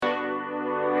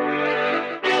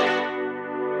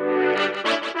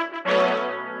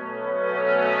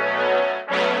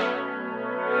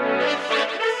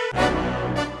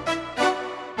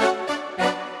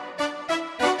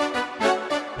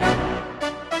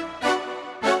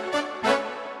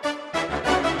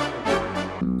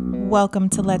Welcome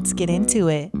to Let's Get Into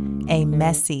It, a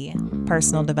messy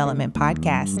personal development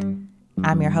podcast.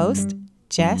 I'm your host,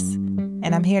 Jess,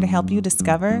 and I'm here to help you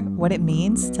discover what it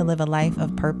means to live a life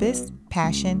of purpose,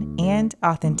 passion, and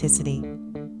authenticity.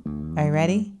 Are you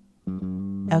ready?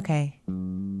 Okay,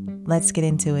 let's get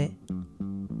into it.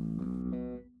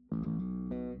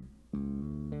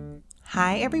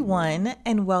 Hi, everyone,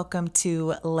 and welcome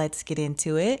to Let's Get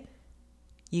Into It.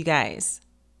 You guys,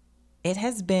 it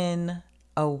has been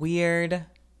a weird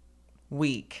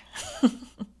week.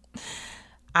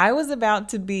 I was about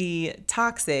to be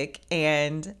toxic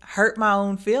and hurt my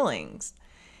own feelings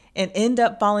and end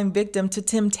up falling victim to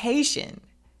temptation,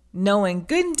 knowing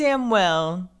good and damn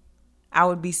well I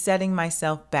would be setting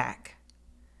myself back.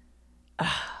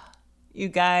 You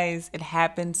guys, it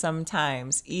happens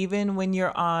sometimes. Even when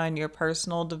you're on your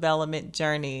personal development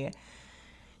journey,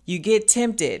 you get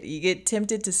tempted. You get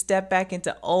tempted to step back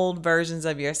into old versions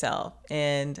of yourself.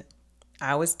 And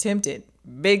I was tempted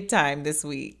big time this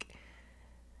week.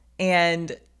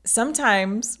 And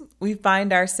sometimes we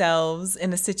find ourselves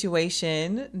in a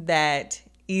situation that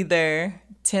either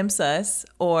tempts us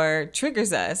or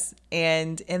triggers us.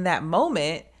 And in that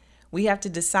moment, we have to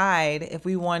decide if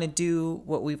we want to do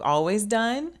what we've always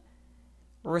done,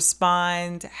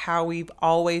 respond how we've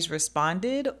always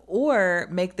responded, or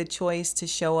make the choice to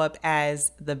show up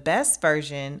as the best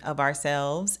version of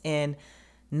ourselves and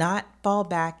not fall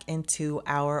back into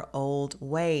our old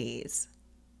ways.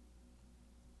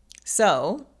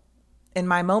 So, in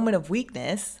my moment of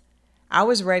weakness, I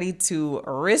was ready to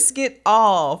risk it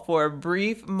all for a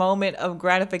brief moment of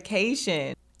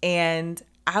gratification. And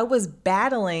I was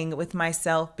battling with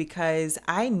myself because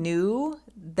I knew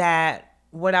that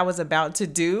what I was about to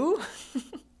do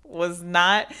was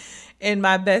not in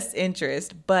my best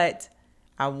interest, but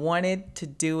I wanted to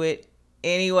do it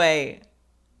anyway.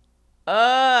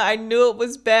 I knew it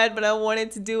was bad, but I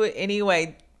wanted to do it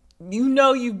anyway. You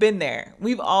know, you've been there.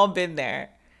 We've all been there.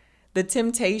 The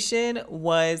temptation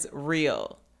was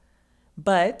real.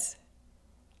 But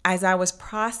as I was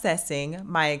processing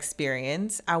my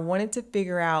experience, I wanted to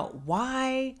figure out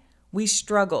why we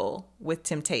struggle with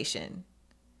temptation.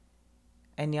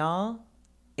 And y'all,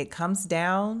 it comes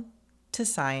down to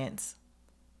science.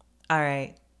 All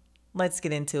right, let's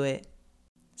get into it.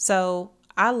 So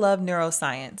I love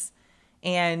neuroscience.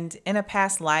 And in a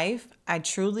past life, I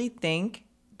truly think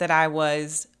that I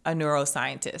was a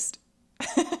neuroscientist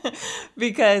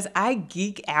because I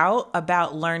geek out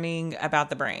about learning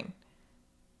about the brain.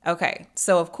 Okay,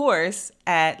 so of course,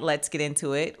 at Let's Get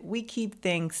Into It, we keep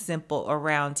things simple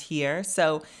around here.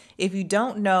 So if you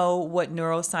don't know what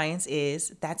neuroscience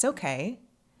is, that's okay.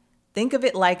 Think of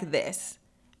it like this.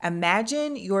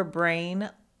 Imagine your brain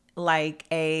like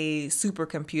a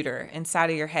supercomputer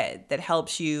inside of your head that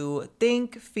helps you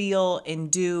think, feel, and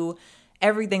do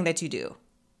everything that you do.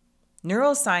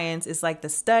 Neuroscience is like the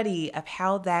study of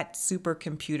how that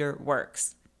supercomputer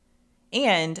works.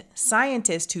 And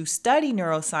scientists who study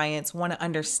neuroscience want to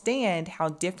understand how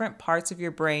different parts of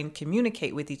your brain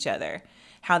communicate with each other,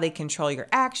 how they control your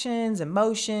actions,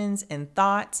 emotions, and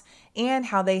thoughts, and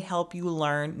how they help you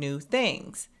learn new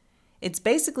things. It's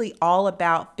basically all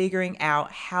about figuring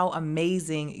out how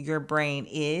amazing your brain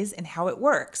is and how it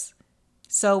works.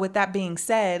 So with that being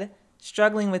said,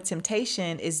 struggling with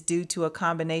temptation is due to a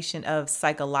combination of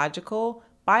psychological,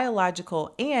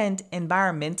 biological, and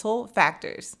environmental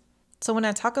factors. So when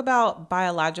I talk about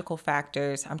biological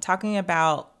factors, I'm talking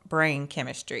about brain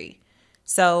chemistry.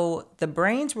 So the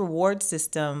brain's reward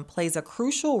system plays a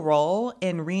crucial role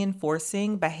in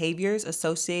reinforcing behaviors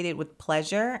associated with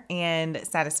pleasure and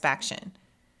satisfaction.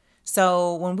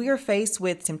 So when we are faced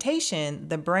with temptation,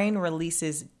 the brain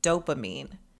releases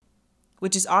dopamine,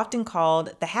 which is often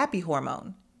called the happy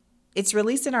hormone. It's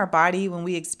released in our body when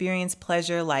we experience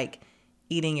pleasure like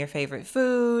eating your favorite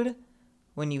food,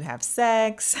 when you have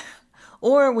sex,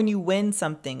 or when you win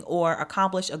something or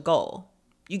accomplish a goal.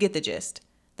 You get the gist.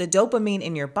 The dopamine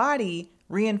in your body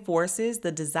reinforces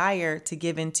the desire to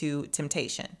give into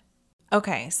temptation.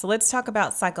 Okay, so let's talk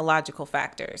about psychological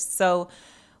factors. So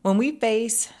when we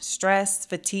face stress,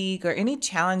 fatigue, or any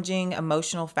challenging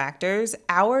emotional factors,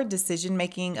 our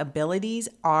decision-making abilities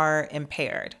are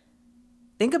impaired.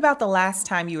 Think about the last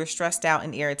time you were stressed out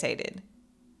and irritated.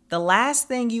 The last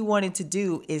thing you wanted to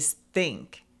do is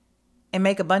think and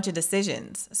make a bunch of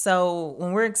decisions. So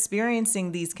when we're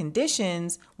experiencing these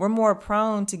conditions, we're more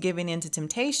prone to giving into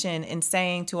temptation and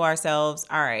saying to ourselves,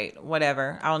 all right,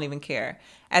 whatever, I don't even care,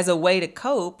 as a way to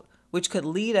cope, which could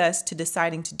lead us to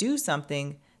deciding to do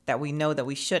something that we know that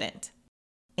we shouldn't.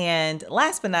 And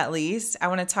last but not least, I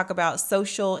want to talk about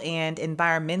social and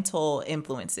environmental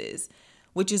influences.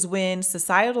 which is when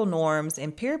societal norms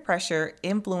and peer pressure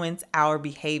influence our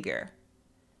behavior.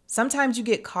 Sometimes you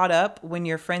get caught up when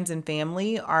your friends and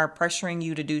family are pressuring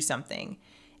you to do something.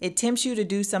 It tempts you to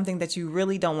do something that you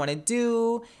really don't want to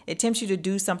do. It tempts you to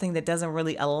do something that doesn't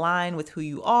really align with who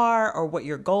you are or what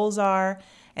your goals are.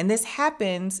 And this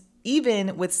happens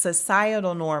even with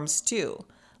societal norms too,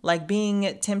 like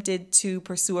being tempted to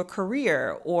pursue a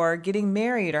career or getting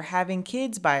married or having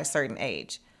kids by a certain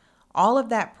age. All of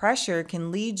that pressure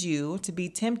can lead you to be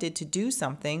tempted to do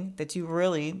something that you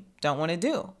really don't want to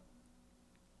do.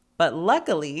 But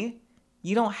luckily,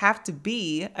 you don't have to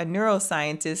be a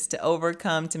neuroscientist to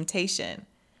overcome temptation.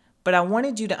 But I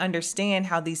wanted you to understand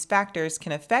how these factors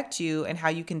can affect you and how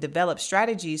you can develop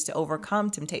strategies to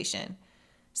overcome temptation.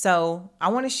 So I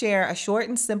want to share a short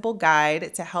and simple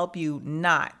guide to help you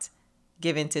not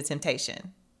give in to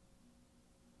temptation.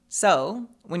 So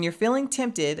when you're feeling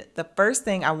tempted, the first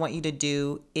thing I want you to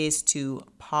do is to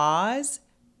pause,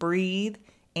 breathe,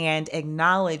 and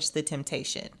acknowledge the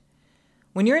temptation.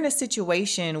 When you're in a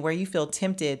situation where you feel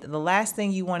tempted, the last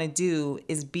thing you want to do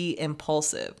is be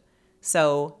impulsive.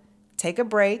 So take a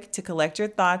break to collect your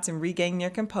thoughts and regain your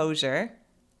composure.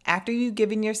 After you've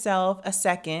given yourself a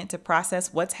second to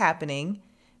process what's happening,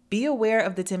 be aware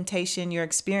of the temptation you're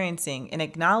experiencing and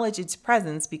acknowledge its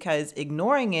presence, because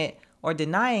ignoring it or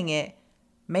denying it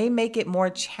may make it more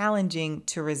challenging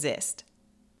to resist.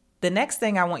 The next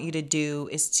thing I want you to do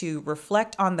is to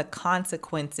reflect on the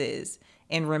consequences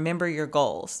and remember your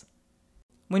goals.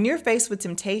 When you're faced with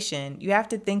temptation, you have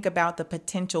to think about the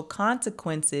potential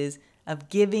consequences of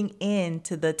giving in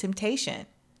to the temptation.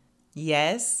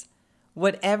 Yes,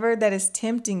 whatever that is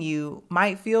tempting you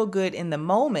might feel good in the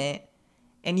moment,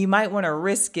 and you might want to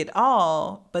risk it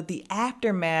all, but the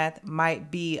aftermath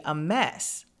might be a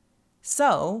mess.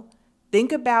 So,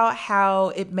 think about how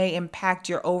it may impact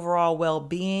your overall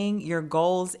well-being, your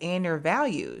goals, and your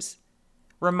values.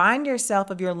 Remind yourself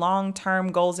of your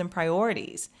long-term goals and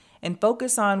priorities, and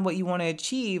focus on what you want to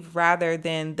achieve rather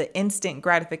than the instant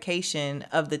gratification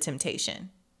of the temptation.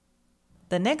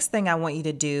 The next thing I want you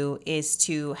to do is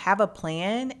to have a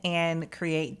plan and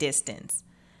create distance.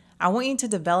 I want you to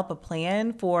develop a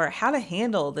plan for how to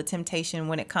handle the temptation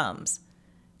when it comes.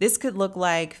 This could look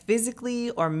like physically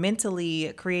or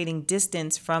mentally creating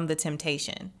distance from the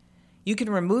temptation. You can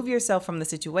remove yourself from the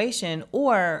situation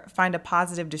or find a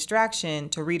positive distraction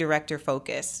to redirect your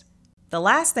focus. The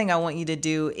last thing I want you to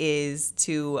do is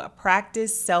to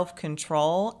practice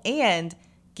self-control and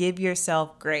give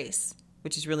yourself grace,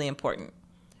 which is really important.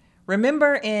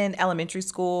 Remember in elementary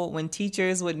school when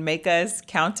teachers would make us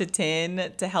count to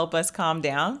 10 to help us calm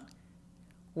down?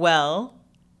 Well,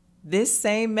 this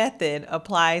same method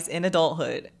applies in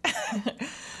adulthood.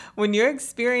 When you're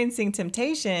experiencing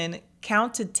temptation,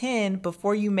 count to 10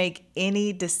 before you make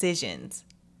any decisions.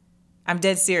 I'm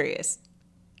dead serious.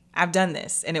 I've done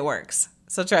this and it works,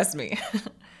 so trust me.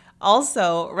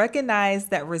 Also, recognize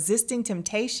that resisting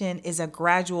temptation is a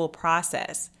gradual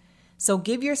process. So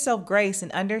give yourself grace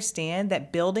and understand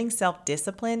that building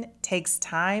self-discipline takes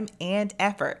time and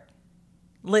effort.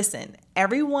 Listen,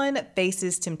 everyone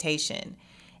faces temptation,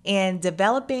 and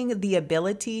developing the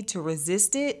ability to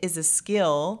resist it is a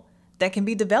skill that can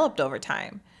be developed over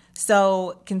time.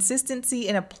 So consistency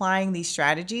in applying these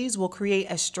strategies will create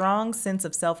a strong sense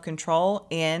of self-control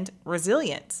and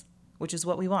resilience, which is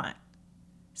what we want.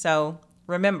 So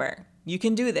remember, you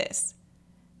can do this.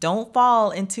 Don't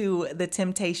fall into the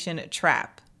temptation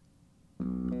trap.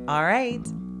 All right,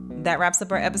 that wraps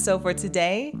up our episode for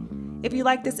today. If you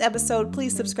like this episode,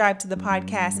 please subscribe to the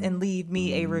podcast and leave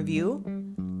me a review.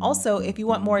 Also, if you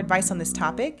want more advice on this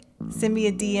topic, send me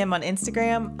a DM on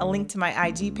Instagram. A link to my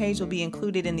IG page will be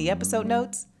included in the episode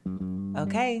notes.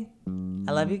 Okay,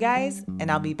 I love you guys, and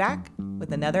I'll be back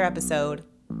with another episode.